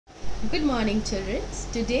Good morning, children.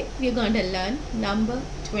 Today we are going to learn number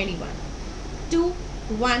 21. 2,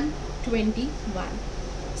 1, 21.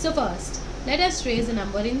 So first, let us raise a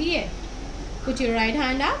number in the air. Put your right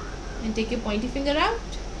hand up and take your pointy finger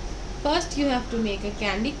out. First you have to make a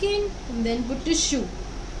candy cane and then put the shoe.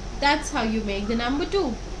 That's how you make the number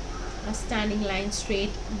 2. A standing line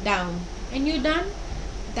straight down. And you're done.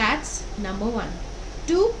 That's number 1.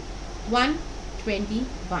 2, 1,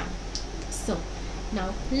 21. So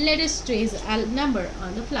now let us trace a number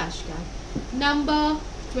on the flashcard. Number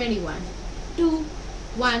 21. 2,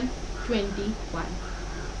 1, 21.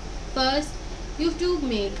 First you have to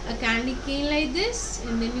make a candy cane like this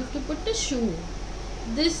and then you have to put the shoe.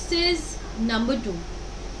 This is number 2.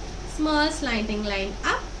 Small slanting line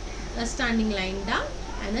up, a standing line down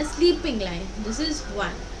and a sleeping line. This is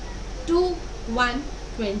 1. 2, 1,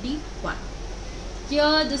 21.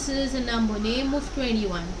 Here this is a number name of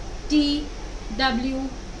 21. T W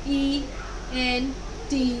E N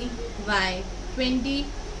T Y 20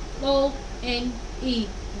 O N E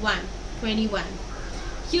 1 21.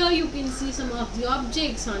 Here you can see some of the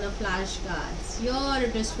objects on the flashcards. Here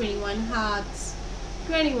it is 21 hearts,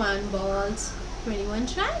 21 balls, 21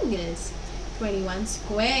 triangles, 21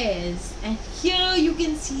 squares, and here you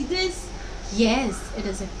can see this. Yes, it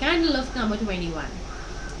is a candle of number 21.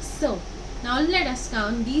 So now let us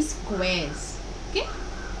count these squares. Okay,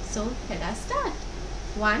 so let us start.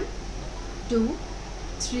 1, 2,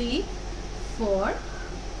 3, 4,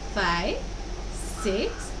 5,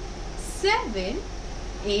 6, 7,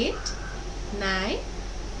 8, 9,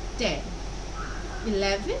 10,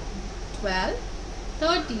 11, 12,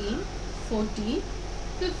 13, 14,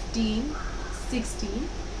 15, 16,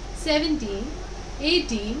 17,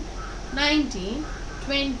 18, 19,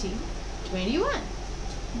 20, 21.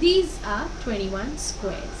 These are 21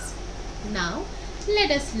 squares. Now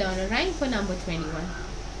let us learn a rhyme for number 21.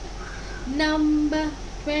 Number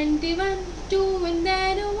 21, 2 and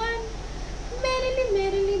then a 1. Merrily,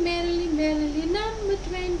 merrily, merrily, merrily, number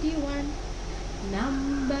 21.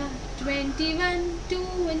 Number 21, 2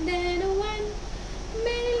 and then a 1.